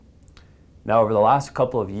Now, over the last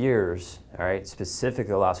couple of years, all right,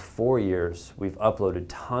 specifically the last 4 years, we've uploaded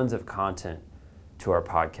tons of content to our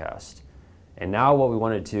podcast. And now what we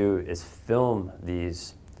want to do is film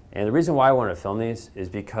these. And the reason why I want to film these is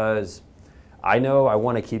because I know I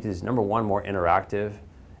want to keep these, number one, more interactive.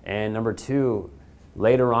 And number two,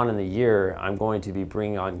 later on in the year, I'm going to be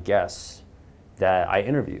bringing on guests that I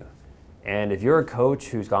interview. And if you're a coach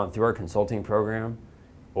who's gone through our consulting program,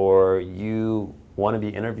 or you want to be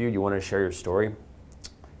interviewed, you want to share your story,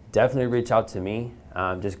 definitely reach out to me.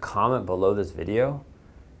 Just comment below this video,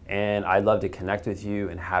 and I'd love to connect with you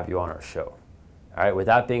and have you on our show. All right, with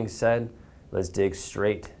that being said, let's dig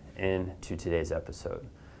straight into today's episode.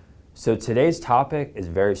 So today's topic is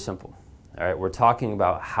very simple. All right, we're talking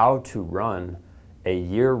about how to run a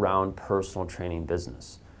year-round personal training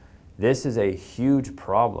business. This is a huge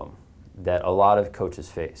problem that a lot of coaches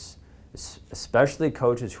face, especially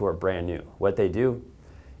coaches who are brand new. What they do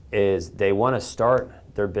is they want to start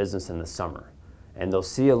their business in the summer, and they'll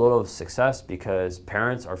see a little success because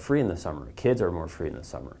parents are free in the summer, kids are more free in the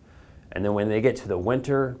summer. And then when they get to the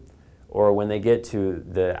winter, or when they get to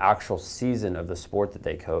the actual season of the sport that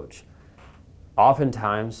they coach,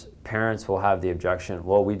 oftentimes parents will have the objection,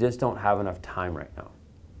 well, we just don't have enough time right now.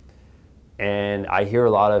 And I hear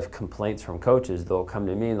a lot of complaints from coaches. They'll come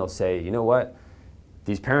to me and they'll say, you know what?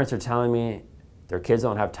 These parents are telling me their kids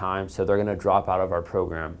don't have time, so they're going to drop out of our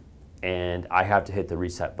program, and I have to hit the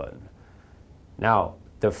reset button. Now,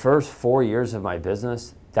 the first 4 years of my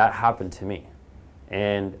business, that happened to me.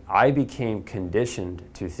 And I became conditioned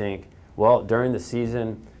to think, well, during the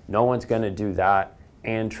season, no one's going to do that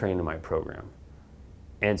and train in my program.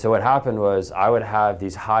 And so what happened was I would have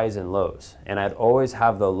these highs and lows, and I'd always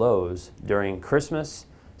have the lows during Christmas.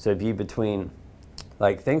 So it'd be between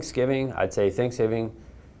like Thanksgiving, I'd say Thanksgiving,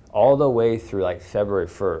 all the way through like February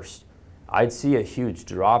 1st. I'd see a huge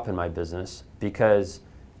drop in my business because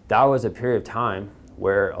that was a period of time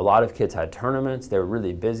where a lot of kids had tournaments, they were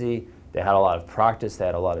really busy, they had a lot of practice, they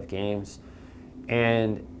had a lot of games,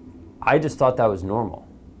 and I just thought that was normal,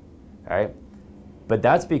 right? But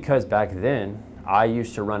that's because back then, I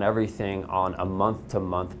used to run everything on a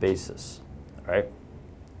month-to-month basis, right?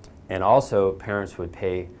 And also, parents would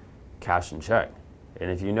pay cash and check. And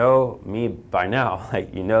if you know me by now,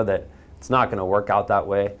 like you know that it's not going to work out that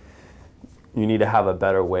way. You need to have a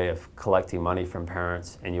better way of collecting money from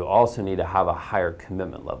parents, and you also need to have a higher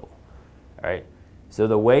commitment level, right? So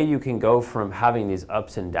the way you can go from having these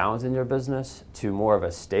ups and downs in your business to more of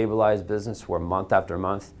a stabilized business where month after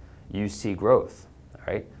month you see growth,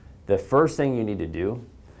 right? The first thing you need to do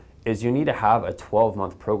is you need to have a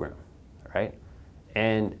 12-month program, right?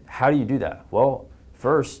 And how do you do that? Well,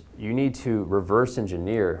 first, you need to reverse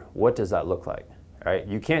engineer what does that look like, right?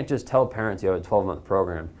 You can't just tell parents you have a 12-month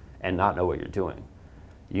program and not know what you're doing.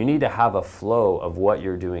 You need to have a flow of what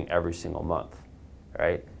you're doing every single month,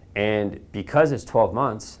 right? And because it's 12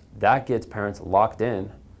 months, that gets parents locked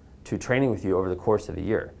in to training with you over the course of a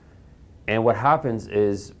year. And what happens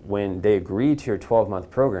is when they agree to your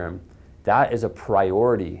 12-month program, that is a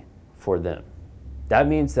priority for them. That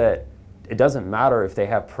means that it doesn't matter if they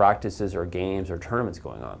have practices or games or tournaments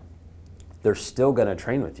going on. They're still going to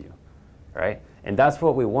train with you, right? And that's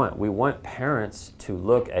what we want. We want parents to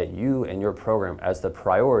look at you and your program as the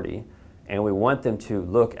priority, and we want them to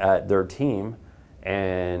look at their team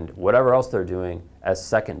and whatever else they're doing as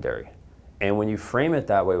secondary. And when you frame it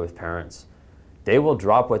that way with parents, they will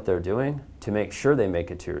drop what they're doing to make sure they make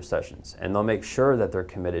it to your sessions, and they'll make sure that they're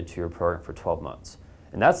committed to your program for 12 months.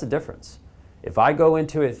 And that's the difference. If I go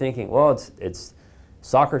into it thinking, well, it's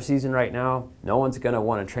soccer season right now, no one's going to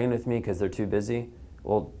want to train with me because they're too busy,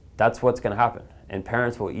 well, that's what's going to happen. And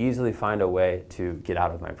parents will easily find a way to get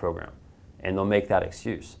out of my program, and they'll make that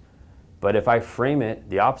excuse. But if I frame it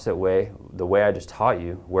the opposite way, the way I just taught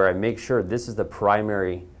you, where I make sure this is the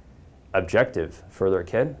primary objective for their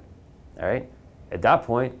kid, all right, at that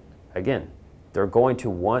point, again, they're going to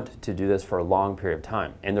want to do this for a long period of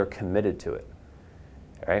time, and they're committed to it,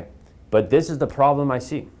 all right? But this is the problem I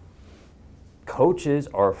see. Coaches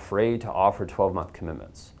are afraid to offer 12-month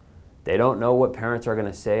commitments. They don't know what parents are going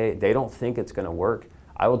to say. They don't think it's going to work.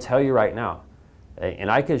 I will tell you right now,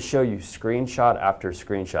 and I could show you screenshot after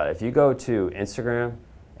screenshot. If you go to Instagram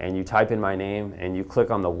and you type in my name and you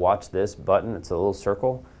click on the watch this button, it's a little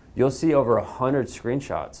circle, you'll see over 100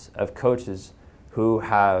 screenshots of coaches who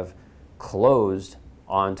have closed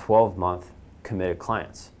on 12-month committed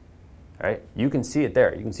clients, right? You can see it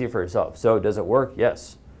there. You can see it for yourself. So does it work?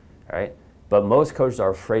 Yes, right? But most coaches are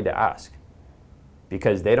afraid to ask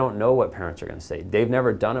because they don't know what parents are going to say. They've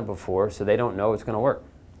never done it before, so they don't know it's going to work,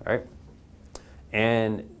 right?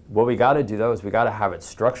 And what we got to do, though, is we got to have it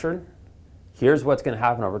structured, here's what's going to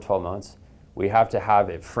happen over 12 months. We have to have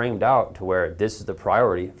it framed out to where this is the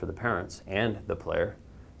priority for the parents and the player,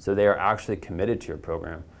 so they are actually committed to your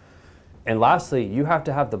program. And lastly, you have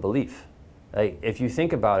to have the belief. Like, if you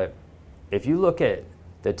think about it, if you look at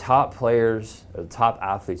the top players or the top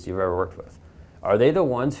athletes you've ever worked with, are they the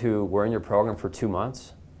ones who were in your program for 2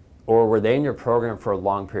 months, or were they in your program for a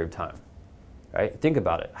long period of time? Right? Think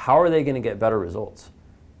about it. How are they going to get better results?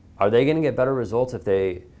 Are they going to get better results if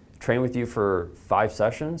they train with you for 5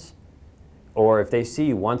 sessions, or if they see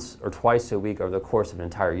you once or twice a week over the course of an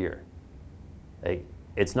entire year? Like,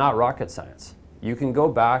 it's not rocket science. You can go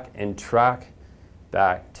back and track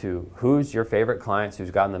back to who's your favorite clients,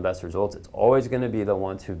 who's gotten the best results. It's always going to be the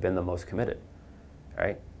ones who've been the most committed,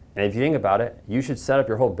 right? And if you think about it, you should set up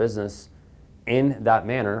your whole business in that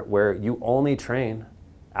manner where you only train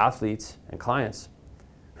athletes and clients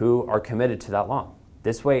who are committed to that long.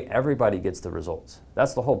 This way, everybody gets the results.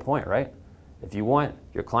 That's the whole point, right? If you want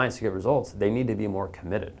your clients to get results, they need to be more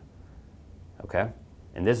committed, okay?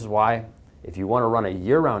 And this is why, if you want to run a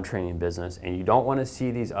year-round training business and you don't want to see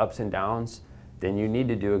these ups and downs, then you need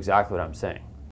to do exactly what I'm saying.